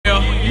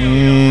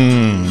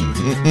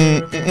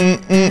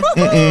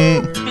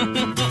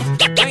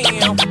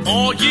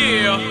Oh,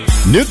 yeah.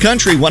 New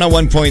Country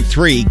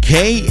 101.3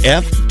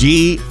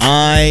 KFDI.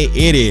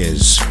 It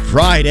is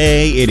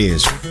Friday. It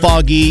is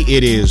foggy.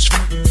 It is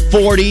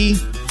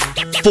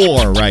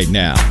 44 right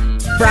now.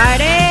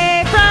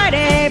 Friday,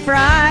 Friday,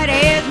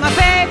 Friday is my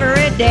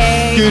favorite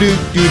day.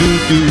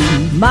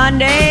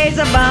 Monday's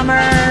a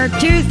bummer,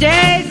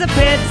 Tuesday's a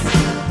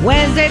pits,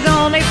 Wednesday's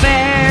only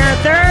fair,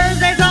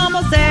 Thursday's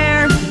almost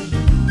there.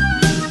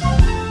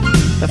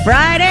 But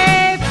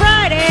Friday,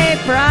 Friday,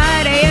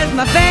 Friday is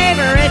my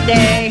favorite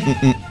day.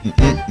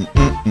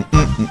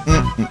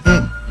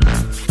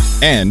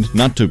 And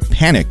not to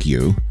panic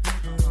you,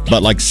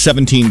 but like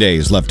 17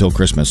 days left till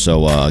Christmas,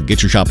 so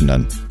get your shopping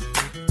done.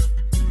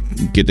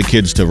 Get the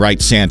kids to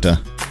write Santa.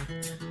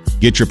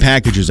 Get your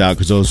packages out,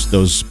 because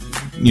those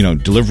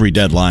delivery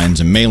deadlines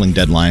and mailing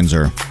deadlines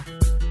are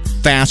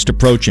fast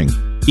approaching.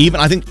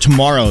 Even I think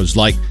tomorrow's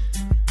like,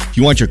 if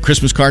you want your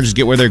Christmas cards to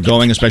get where they're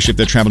going, especially if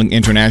they're traveling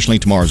internationally,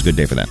 tomorrow's a good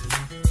day for that.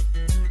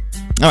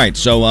 All right,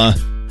 so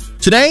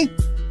today,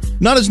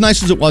 not as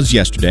nice as it was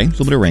yesterday. A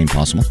little bit of rain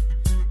possible.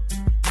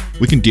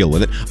 We can deal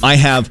with it. I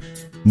have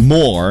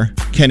more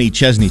Kenny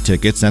Chesney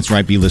tickets. That's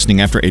right, be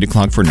listening after 8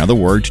 o'clock for another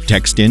word to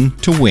text in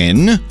to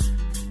win.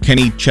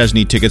 Kenny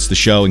Chesney tickets, the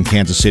show in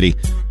Kansas City,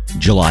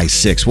 July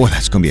 6th. Boy,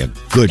 that's going to be a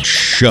good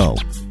show.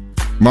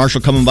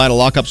 Marshall coming by to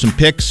lock up some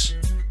picks.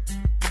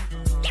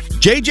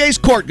 JJ's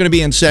Court going to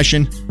be in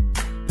session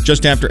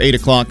just after 8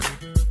 o'clock.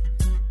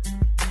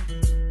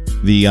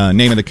 The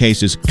name of the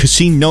case is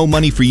Casino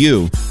Money for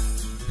You.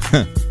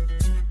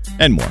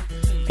 And more.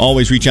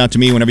 Always reach out to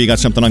me whenever you got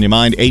something on your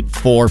mind.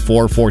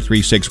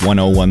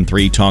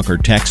 844-436-1013. Talk or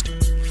text.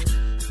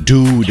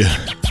 Dude,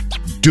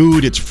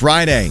 it's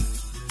Friday.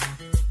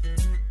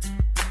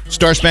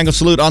 Star Spangled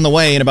Salute on the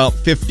way in about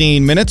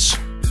 15 minutes.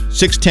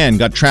 6:10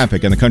 got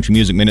traffic and the Country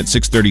Music Minute.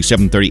 6:30,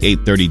 7:30,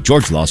 8:30.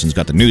 George Lawson's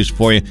got the news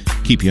for you.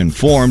 Keep you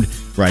informed.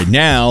 Right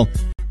now,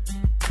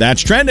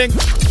 That's Trending.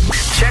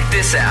 Check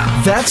this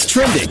out. That's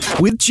Trending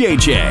with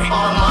JJ.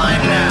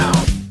 Online now.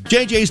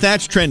 JJ's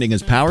That's Trending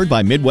is powered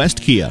by Midwest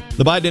Kia.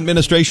 The Biden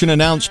administration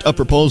announced a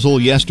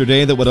proposal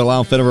yesterday that would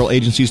allow federal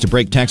agencies to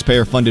break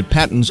taxpayer-funded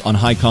patents on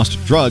high-cost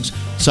drugs,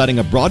 citing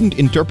a broadened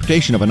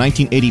interpretation of a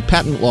 1980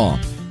 patent law.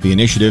 The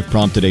initiative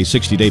prompted a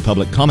 60-day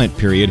public comment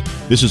period.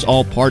 This is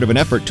all part of an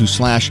effort to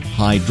slash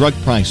high drug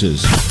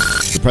prices.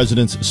 The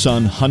president's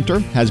son, Hunter,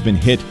 has been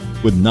hit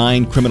with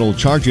 9 criminal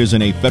charges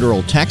in a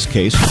federal tax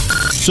case.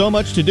 So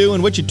much to do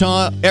in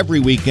Wichita every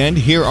weekend.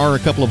 Here are a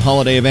couple of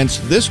holiday events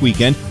this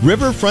weekend.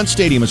 Riverfront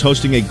Stadium is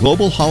hosting a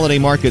global holiday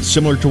market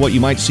similar to what you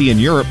might see in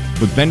Europe,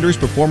 with vendors,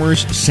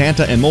 performers,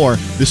 Santa, and more.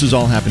 This is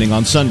all happening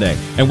on Sunday.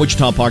 And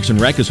Wichita Parks and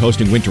Rec is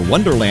hosting Winter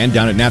Wonderland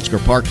down at Natsker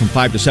Park from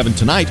 5 to 7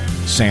 tonight.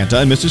 Santa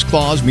and Mrs.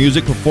 Claus,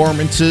 music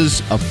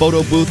performances, a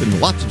photo booth,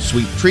 and lots of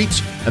sweet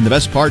treats. And the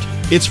best part,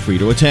 it's free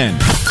to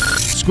attend.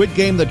 Squid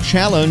Game The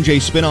Challenge, a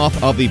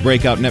spin-off of the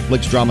breakout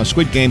Netflix drama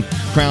Squid Game,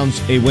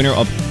 crowns a winner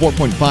of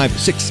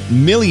 $4.56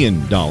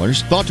 million,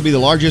 thought to be the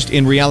largest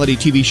in reality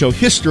TV show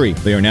history.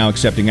 They are now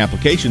accepting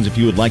applications if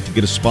you would like to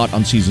get a spot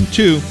on Season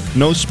 2.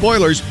 No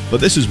spoilers,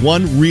 but this is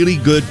one really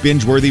good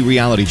binge-worthy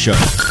reality show.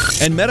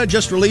 And Meta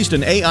just released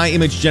an AI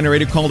image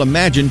generator called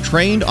Imagine,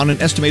 trained on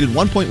an estimated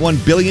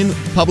 1.1 billion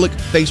public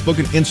Facebook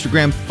and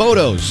Instagram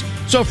photos.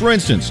 So, for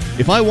instance,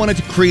 if I wanted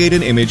to create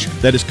an image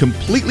that is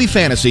completely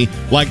fantasy,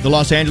 like the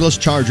Los Angeles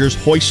Chargers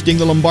hoisting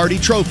the Lombardi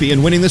Trophy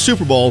and winning the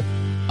Super Bowl,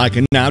 I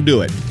can now do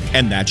it.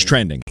 And that's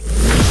trending.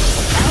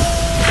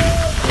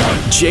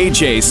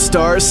 JJ's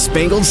Star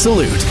Spangled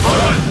Salute.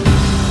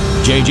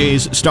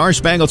 JJ's Star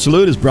Spangled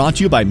Salute is brought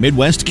to you by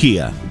Midwest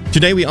Kia.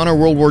 Today we honor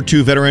World War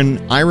II veteran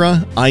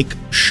Ira Ike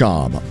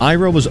Schaub.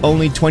 Ira was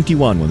only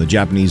 21 when the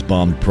Japanese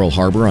bombed Pearl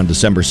Harbor on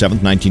December 7,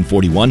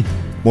 1941.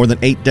 More than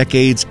 8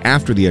 decades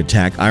after the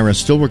attack, Ira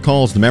still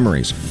recalls the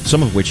memories,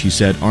 some of which he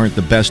said aren't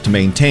the best to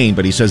maintain,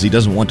 but he says he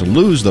doesn't want to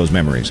lose those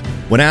memories.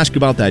 When asked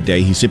about that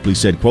day, he simply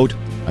said, quote,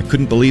 "I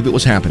couldn't believe it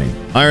was happening."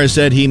 Ira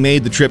said he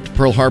made the trip to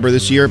Pearl Harbor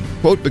this year,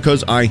 quote,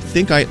 "because I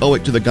think I owe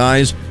it to the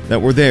guys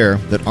that were there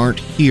that aren't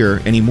here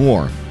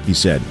anymore," he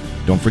said.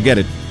 Don't forget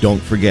it.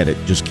 Don't forget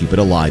it. Just keep it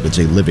alive. It's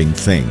a living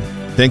thing.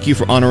 Thank you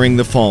for honoring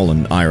the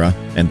fallen, Ira,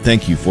 and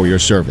thank you for your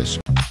service.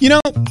 You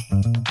know,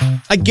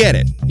 I get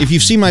it. If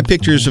you've seen my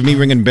pictures of me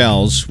ringing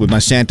bells with my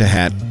Santa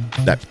hat,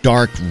 that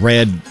dark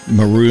red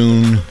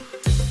maroon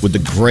with the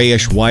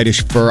grayish,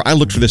 whitish fur, I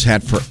looked for this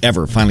hat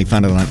forever. Finally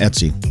found it on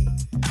Etsy.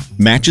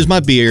 Matches my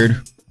beard.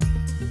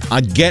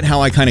 I get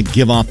how I kind of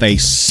give off a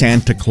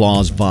Santa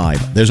Claus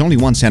vibe. There's only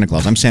one Santa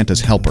Claus. I'm Santa's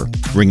helper,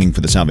 ringing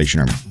for the Salvation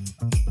Army.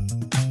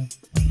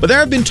 But there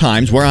have been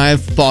times where I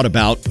have thought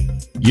about,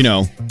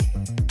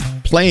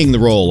 playing the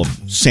role of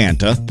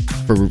Santa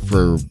for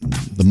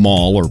the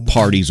mall or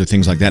parties or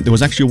things like that. There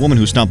was actually a woman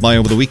who stopped by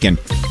over the weekend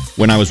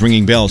when I was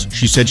ringing bells.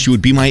 She said she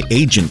would be my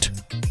agent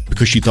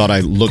because she thought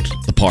I looked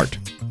the part.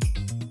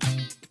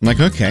 I'm like,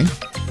 okay.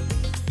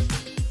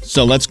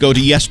 So let's go to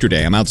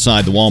yesterday. I'm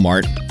outside the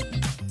Walmart,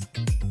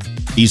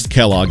 East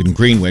Kellogg in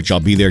Greenwich. I'll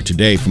be there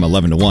today from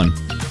 11 to 1.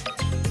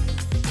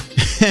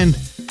 And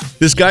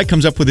this guy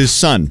comes up with his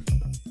son.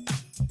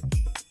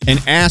 and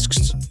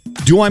asks,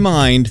 do I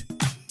mind?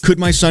 Could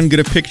my son get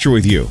a picture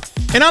with you?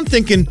 And I'm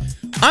thinking,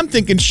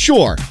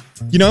 sure.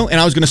 And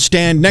I was going to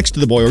stand next to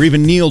the boy or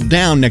even kneel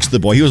down next to the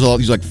boy. He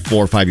was like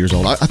 4 or 5 years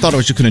old. I thought I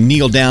was just going to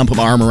kneel down, put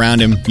my arm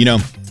around him,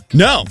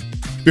 No.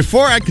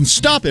 Before I can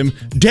stop him,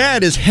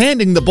 Dad is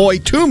handing the boy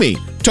to me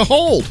to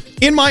hold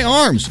in my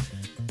arms.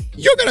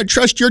 You're going to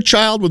trust your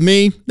child with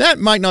me? That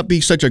might not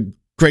be such a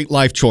great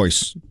life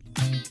choice.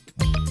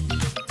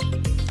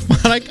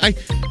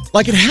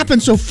 But it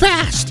happened so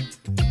fast.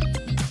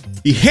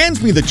 He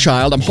hands me the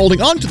child. I'm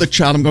holding on to the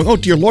child. I'm going, oh,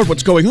 dear Lord,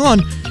 what's going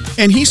on?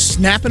 And he's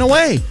snapping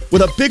away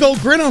with a big old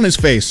grin on his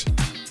face.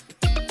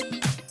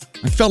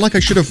 I felt like I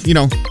should have,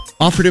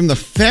 offered him the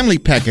family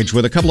package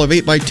with a couple of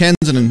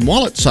 8x10s and in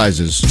wallet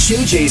sizes.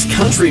 JJ's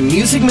Country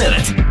Music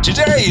Minute.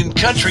 Today in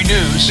country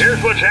news.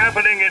 Here's what's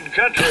happening in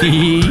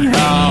country.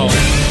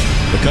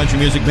 The Country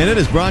Music Minute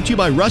is brought to you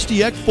by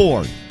Rusty Eck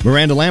Ford.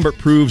 Miranda Lambert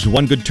proves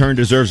one good turn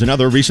deserves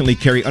another. Recently,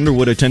 Carrie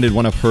Underwood attended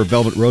one of her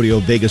Velvet Rodeo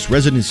Vegas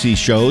residency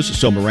shows,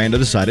 so Miranda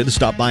decided to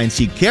stop by and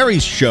see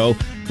Carrie's show.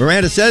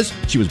 Miranda says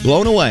she was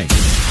blown away.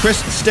 Chris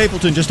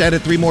Stapleton just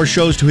added 3 more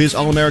shows to his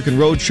All-American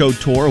Roadshow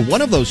tour.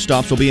 One of those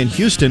stops will be in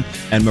Houston,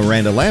 and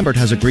Miranda Lambert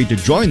has agreed to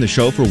join the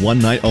show for one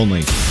night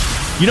only.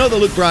 The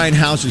Luke Bryan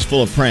house is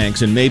full of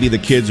pranks, and maybe the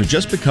kids are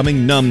just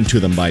becoming numb to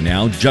them by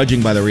now.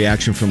 Judging by the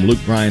reaction from Luke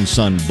Bryan's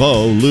son,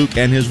 Bo, Luke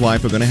and his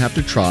wife are going to have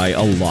to try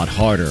a lot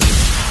harder.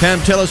 Pam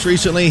Tillis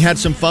recently had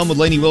some fun with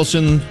Lainey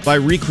Wilson by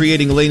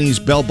recreating Lainey's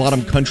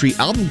bell-bottom country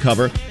album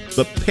cover,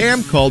 but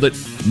Pam called it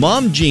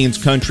Mom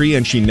Jeans Country,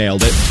 and she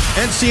nailed it.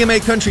 And CMA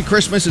Country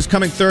Christmas is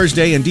coming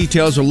Thursday, and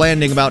details are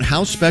landing about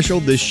how special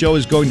this show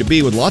is going to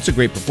be, with lots of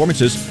great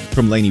performances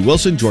from Lainey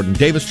Wilson, Jordan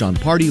Davis, John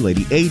Party,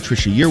 Lady A,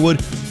 Trisha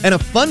Yearwood, and a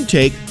fun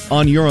take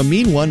on You're a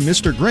Mean One,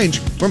 Mr. Grinch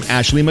from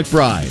Ashley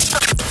McBride.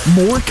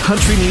 More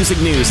country music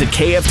news at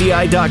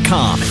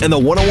KFDI.com and the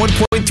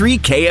 101.3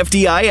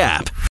 KFDI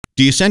app.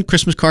 Do you send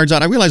Christmas cards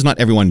out? I realize not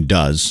everyone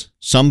does.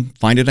 Some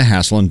find it a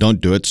hassle and don't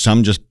do it.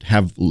 Some just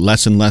have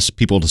less and less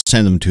people to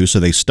send them to, so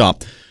they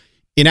stop.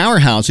 In our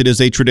house, it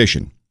is a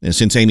tradition.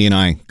 Since Amy and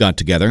I got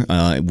together,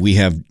 we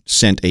have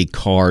sent a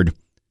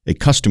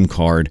custom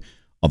card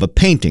of a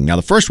painting. Now,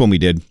 the first one we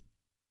did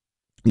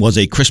was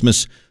a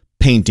Christmas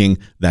painting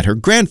that her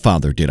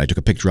grandfather did. I took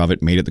a picture of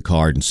it, made it the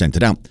card, and sent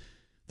it out.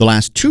 The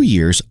last 2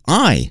 years,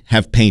 I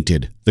have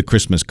painted the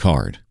Christmas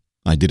card.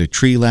 I did a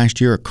tree last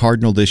year, a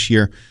cardinal this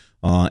year,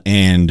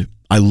 and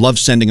I love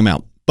sending them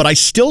out. But I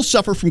still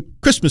suffer from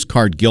Christmas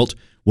card guilt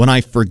when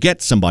I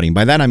forget somebody. And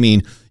by that I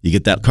mean you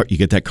get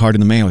that card in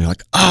the mail, you're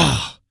like,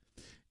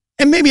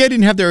 and maybe I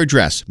didn't have their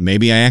address.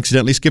 Maybe I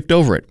accidentally skipped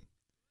over it.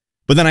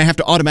 But then I have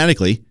to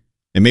automatically,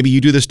 and maybe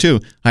you do this too,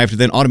 I have to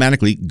then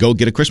automatically go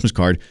get a Christmas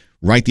card,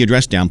 write the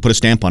address down, put a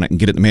stamp on it, and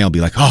get it in the mail. Be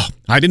like,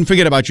 I didn't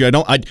forget about you.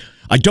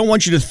 I don't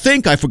want you to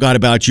think I forgot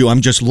about you. I'm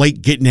just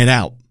late getting it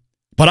out.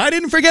 But I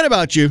didn't forget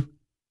about you.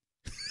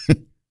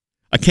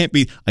 I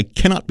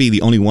cannot be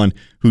the only one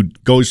who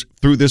goes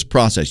through this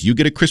process. You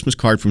get a Christmas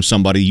card from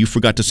somebody you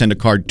forgot to send a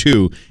card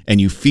to, and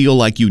you feel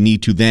like you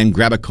need to then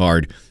grab a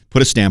card,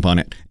 put a stamp on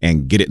it,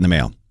 and get it in the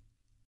mail.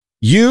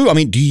 Do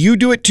you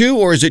do it too,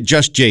 or is it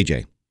just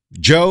JJ?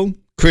 Joe,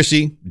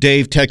 Chrissy,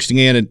 Dave texting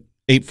in at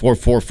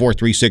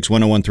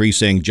 844-436-1013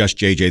 saying just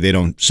JJ. They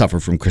don't suffer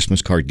from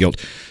Christmas card guilt.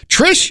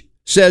 Trish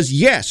says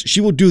yes, she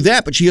will do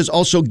that, but she has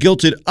also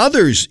guilted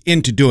others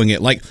into doing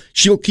it. Like,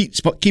 she'll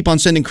keep on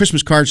sending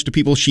Christmas cards to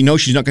people she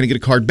knows she's not going to get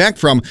a card back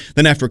from.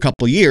 Then after a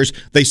couple of years,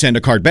 they send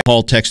a card back.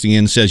 Paul texting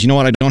in says, you know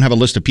what, I don't have a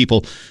list of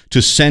people to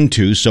send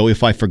to, so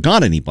if I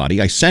forgot anybody,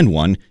 I send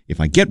one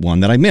if I get one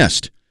that I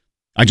missed.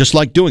 I just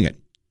like doing it.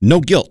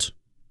 No guilt.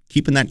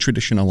 Keeping that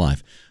tradition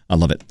alive. I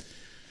love it.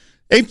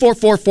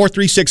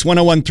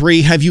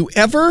 844-436-1013. Have you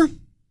ever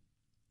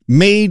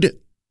made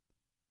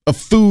a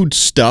food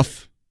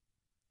stuff,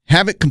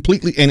 have it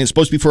completely, and it's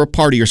supposed to be for a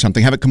party or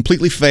something, have it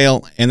completely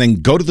fail, and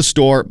then go to the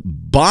store,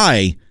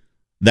 buy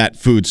that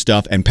food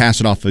stuff, and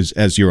pass it off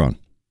as your own?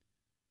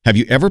 Have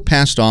you ever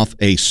passed off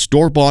a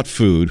store-bought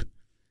food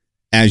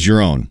as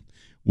your own?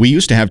 We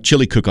used to have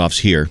chili cook-offs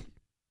here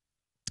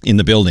in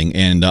the building,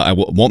 and I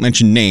won't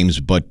mention names,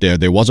 but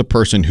there was a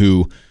person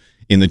who,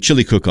 in the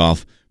chili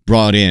cook-off,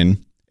 brought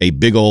in a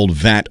big old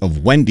vat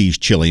of Wendy's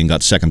chili and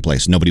got second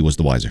place. Nobody was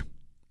the wiser.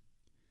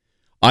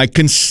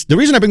 The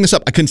reason I bring this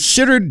up, I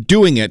considered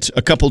doing it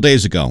a couple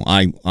days ago.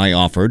 I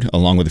offered,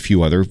 along with a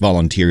few other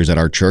volunteers at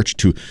our church,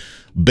 to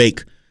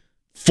bake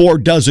 4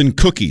 dozen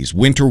cookies.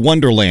 Winter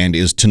Wonderland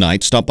is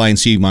tonight. Stop by and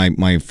see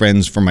my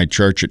friends from my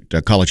church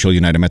at College Hill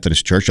United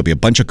Methodist Church. There'll be a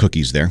bunch of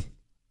cookies there.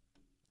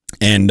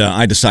 And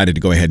I decided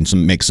to go ahead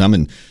and make some,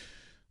 and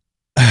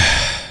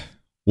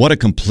what a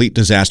complete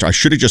disaster. I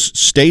should have just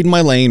stayed in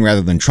my lane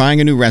rather than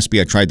trying a new recipe.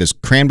 I tried this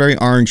cranberry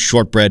orange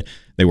shortbread.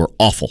 They were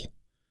awful.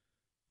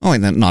 Oh,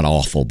 not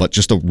awful, but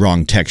just the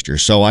wrong texture.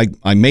 So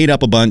I made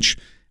up a bunch,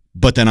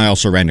 but then I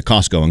also ran to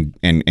Costco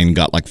and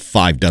got like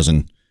 5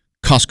 dozen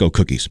Costco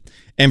cookies.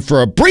 And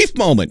for a brief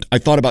moment, I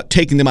thought about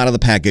taking them out of the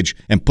package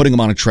and putting them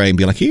on a tray and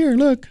be like, here,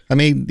 look, I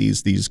made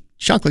these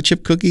chocolate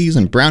chip cookies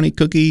and brownie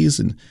cookies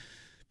and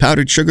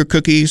powdered sugar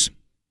cookies.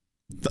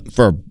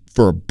 for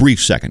a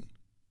brief second.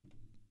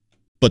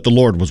 But the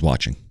Lord was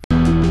watching.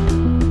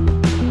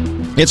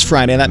 It's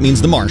Friday. That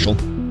means the Marshal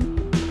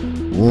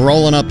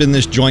rolling up in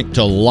this joint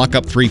to lock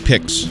up 3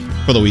 picks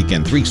for the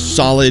weekend. 3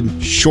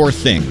 solid, sure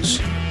things,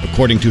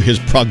 according to his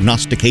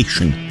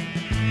prognostication.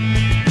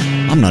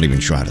 I'm not even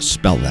sure how to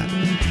spell that.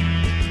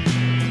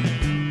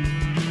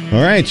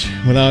 All right,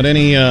 without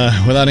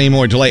any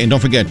more delay, and don't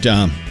forget,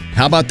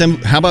 how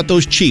about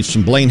those Chiefs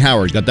from Blaine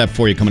Howard? Got that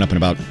for you coming up in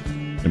about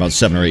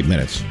 7 or 8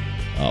 minutes.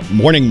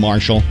 Morning,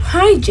 Marshall.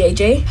 Hi,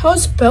 JJ.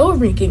 How's bell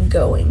ringing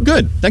going?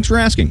 Good. Thanks for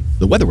asking.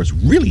 The weather was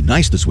really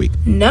nice this week.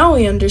 Now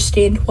I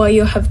understand why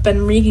you have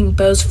been ringing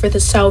bells for the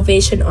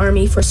Salvation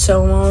Army for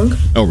so long.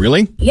 Oh,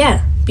 really?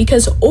 Yeah,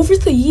 because over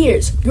the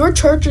years, your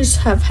Chargers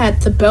have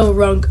had the bell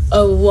rung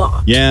a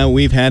lot. Yeah,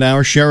 we've had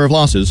our share of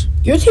losses.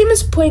 Your team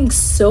is playing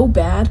so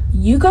bad,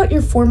 you got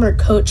your former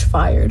coach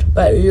fired.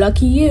 But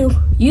lucky you,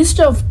 you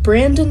still have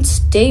Brandon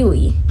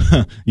Staley.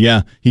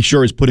 Yeah, he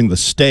sure is putting the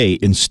stay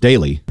in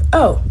Staley.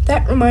 Oh,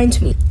 that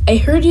reminds me. I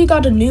heard you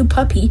got a new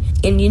puppy,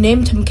 and you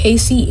named him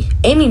KC.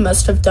 Amy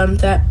must have done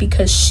that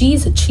because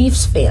she's a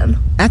Chiefs fan.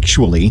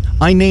 Actually,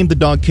 I named the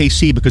dog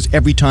KC because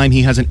every time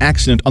he has an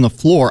accident on the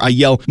floor, I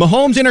yell,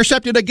 "Mahomes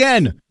intercepted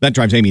again!" That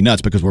drives Amy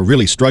nuts because we're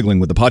really struggling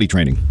with the potty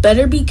training.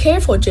 Better be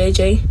careful,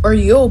 JJ, or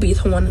you'll be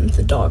the one in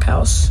the doghouse.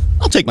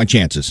 I'll take my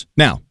chances.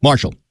 Now,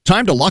 Marshall,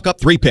 time to lock up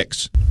 3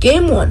 picks.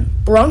 Game 1,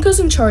 Broncos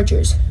and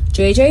Chargers.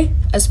 JJ,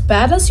 as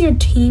bad as your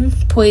team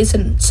plays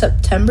in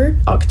September,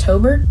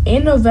 October,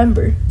 and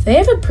November, they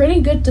have a pretty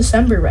good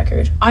December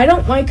record. I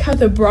don't like how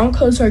the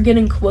Broncos are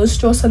getting close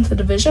to us in the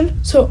division,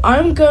 so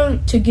I'm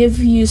going to give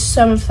you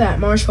some of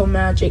that Marshall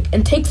magic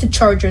and take the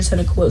Chargers in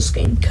a close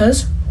game,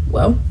 because,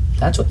 well,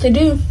 that's what they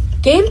do.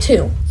 Game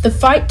 2, the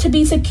fight to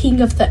be the king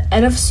of the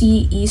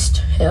NFC East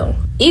Hill.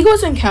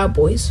 Eagles and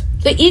Cowboys.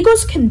 The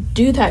Eagles can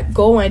do that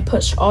goal line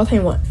push all they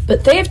want,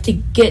 but they have to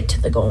get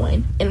to the goal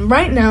line. And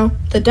right now,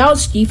 the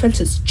Dallas defense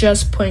is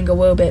just playing a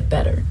little bit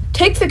better.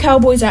 Take the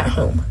Cowboys at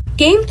home.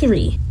 Game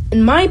 3,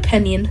 in my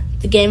opinion,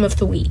 the game of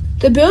the week.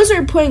 The Bills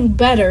are playing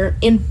better,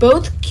 and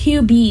both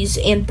QBs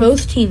and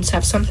both teams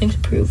have something to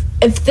prove.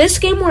 If this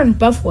game were in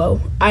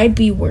Buffalo, I'd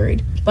be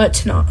worried, but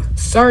it's not.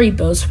 Sorry,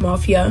 Bills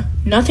Mafia.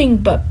 Nothing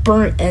but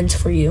burnt ends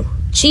for you.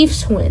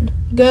 Chiefs win.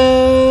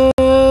 Go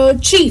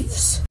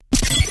Chiefs!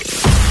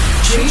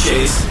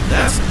 JJ's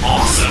That's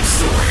Awesome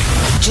Story.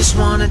 Just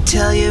wanna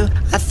tell you,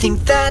 I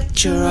think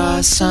that you're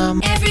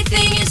awesome.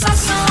 Everything is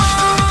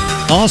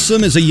awesome.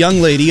 Awesome is a young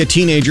lady, a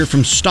teenager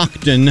from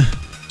Stockton,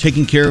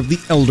 taking care of the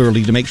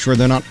elderly to make sure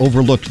they're not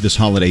overlooked this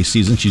holiday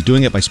season. She's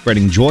doing it by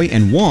spreading joy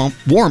and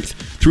warmth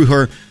through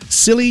her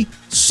Silly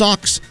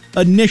Socks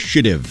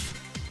initiative.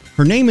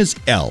 Her name is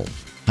Elle,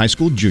 high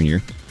school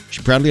junior.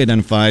 She proudly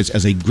identifies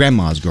as a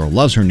grandma's girl,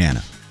 loves her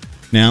Nana.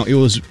 Now, it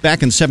was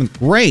back in 7th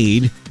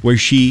grade where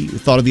she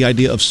thought of the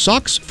idea of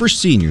Socks for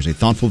Seniors, a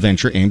thoughtful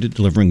venture aimed at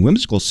delivering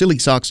whimsical silly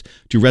socks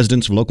to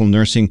residents of local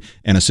nursing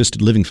and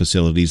assisted living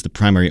facilities. The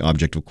primary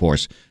object, of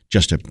course,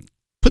 just to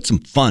put some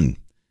fun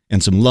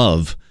and some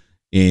love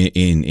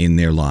in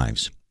their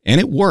lives. And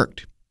it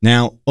worked.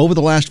 Now, over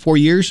the last 4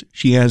 years,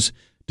 she has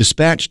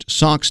dispatched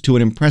socks to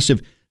an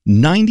impressive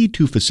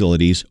 92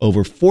 facilities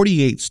over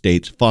 48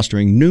 states,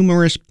 fostering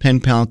numerous pen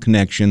pal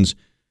connections.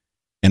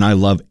 And I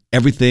love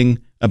everything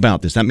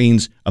about this. That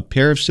means a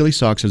pair of silly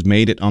socks has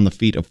made it on the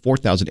feet of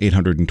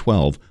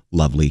 4,812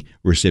 lovely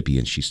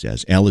recipients, she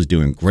says. Elle is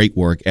doing great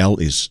work. Elle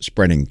is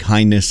spreading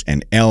kindness.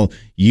 And Elle,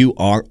 you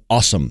are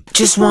awesome.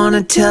 Just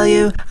wanna tell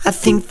you, I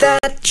think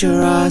that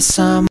you're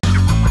awesome.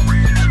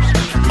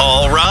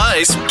 All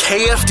rise.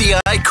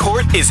 KFDI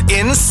Court is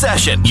in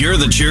session. You're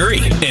the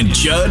jury, and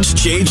Judge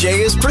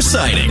JJ is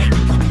presiding.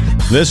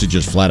 This is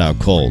just flat out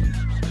cold.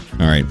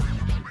 All right,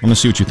 I'm going to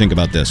see what you think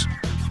about this.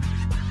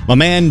 My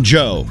man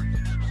Joe,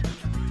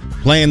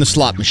 playing the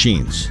slot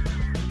machines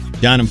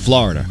down in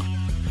Florida.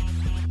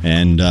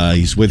 And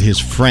he's with his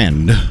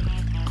friend.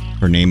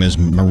 Her name is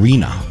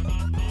Marina.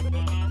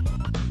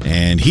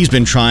 And he's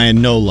been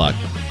trying, no luck.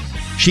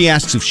 She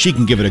asks if she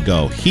can give it a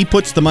go. He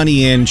puts the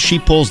money in. She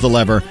pulls the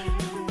lever.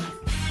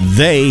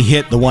 They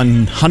hit the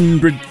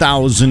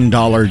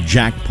 $100,000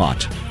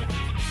 jackpot.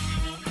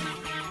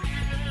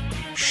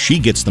 She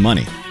gets the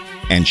money.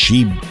 And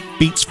she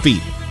beats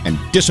feet and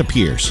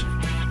disappears.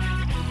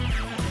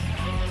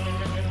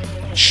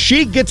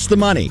 She gets the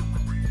money.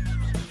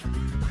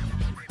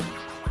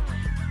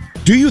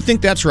 Do you think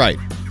that's right?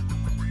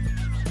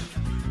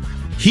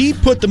 He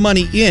put the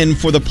money in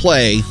for the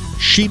play.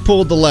 She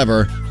pulled the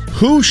lever.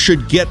 Who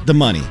should get the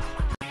money?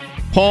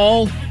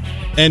 Paul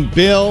and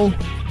Bill,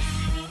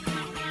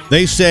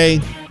 they say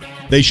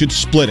they should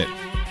split it.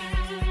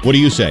 What do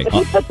you say? If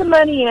you put the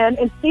money in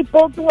and she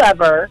pulled the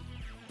lever,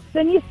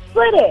 then you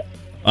split it.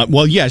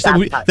 Well, yes,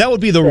 that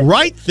would be the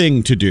right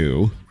thing to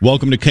do.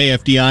 Welcome to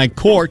KFDI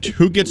Court.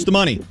 Who gets the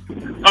money?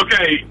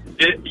 Okay,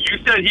 you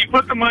said he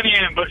put the money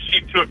in, but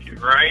she took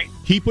it, right?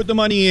 He put the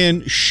money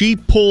in, she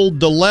pulled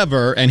the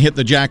lever and hit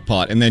the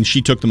jackpot, and then she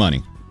took the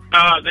money.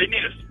 They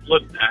need to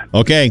split that.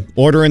 Okay,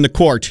 order in the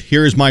court.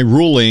 Here's my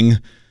ruling.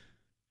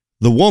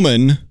 The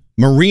woman,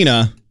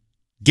 Marina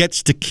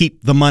gets to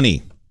keep the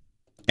money.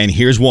 And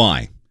here's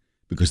why.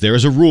 Because there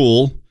is a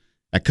rule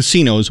at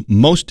casinos,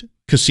 most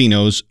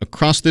casinos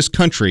across this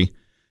country,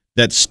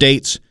 that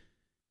states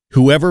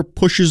whoever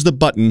pushes the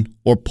button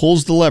or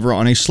pulls the lever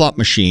on a slot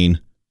machine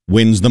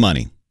wins the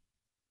money.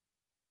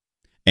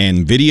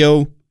 And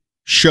video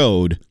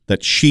showed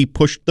that she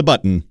pushed the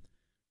button,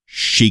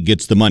 she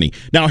gets the money.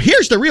 Now,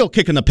 here's the real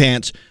kick in the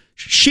pants.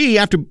 She,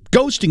 after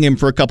ghosting him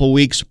for a couple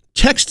weeks,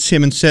 texts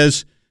him and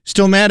says,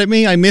 "Still mad at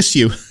me? I miss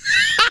you."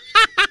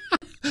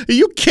 Are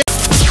you kidding?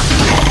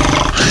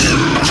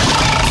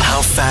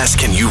 How fast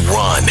can you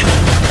run?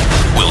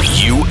 Will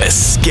you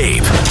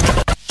escape?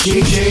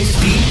 JJ's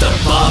Beat the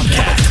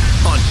Bobcat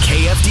on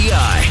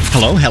KFDI.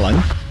 Hello,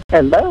 Helen.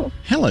 Hello.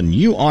 Helen,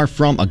 you are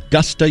from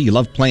Augusta. You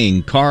love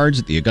playing cards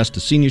at the Augusta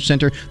Senior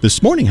Center.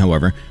 This morning,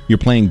 however, you're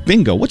playing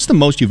bingo. What's the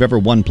most you've ever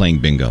won playing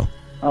bingo?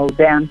 Oh,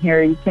 down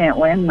here you can't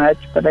win much,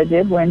 but I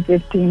did win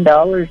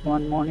 $15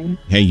 one morning.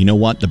 Hey, you know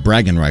what? The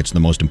bragging rights are the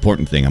most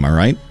important thing. Am I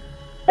right?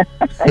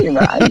 You're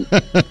right.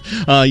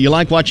 You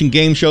like watching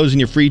game shows in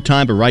your free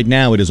time, but right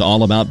now it is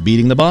all about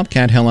beating the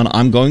Bobcat. Helen,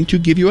 I'm going to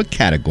give you a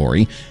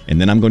category, and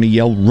then I'm going to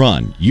yell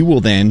run. You will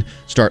then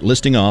start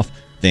listing off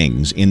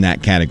things in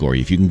that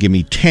category. If you can give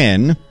me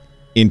 10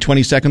 in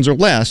 20 seconds or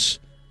less,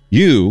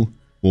 you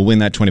will win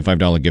that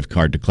 $25 gift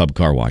card to Club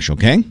Car Wash,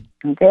 okay?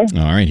 Okay.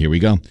 All right, here we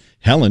go.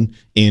 Helen,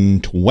 in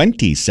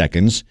 20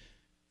 seconds,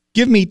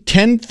 give me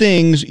 10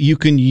 things you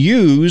can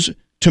use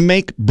to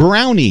make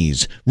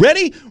brownies.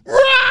 Ready?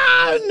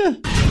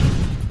 Run!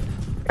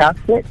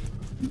 Chocolate,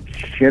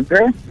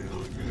 sugar,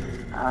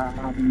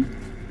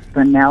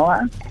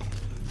 vanilla,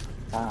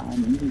 I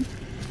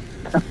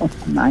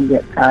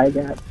get tied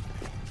up.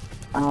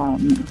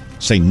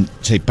 Say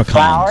pecans.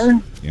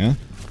 Flour. Yeah.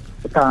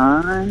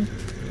 Pecan.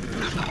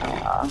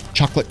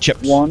 Chocolate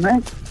chips.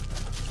 Walnut.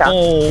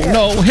 Oh,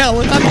 no,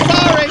 Helen, I'm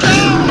sorry.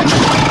 No!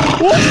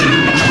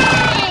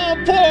 Oh,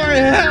 poor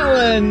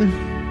Helen.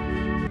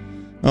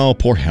 Oh,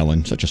 poor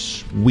Helen. Such a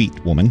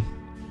sweet woman.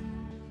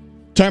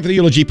 Time for the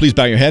eulogy. Please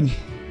bow your head.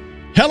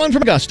 Helen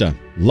from Augusta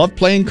loved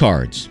playing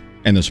cards.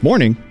 And this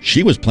morning,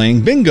 she was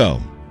playing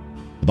bingo.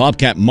 The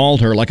Bobcat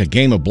mauled her like a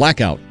game of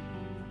blackout.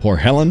 Poor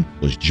Helen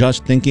was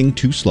just thinking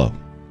too slow.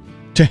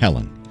 To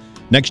Helen.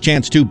 Next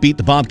chance to beat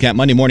the Bobcat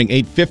Monday morning,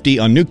 8:50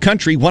 on New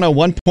Country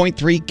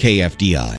 101.3 KFDI.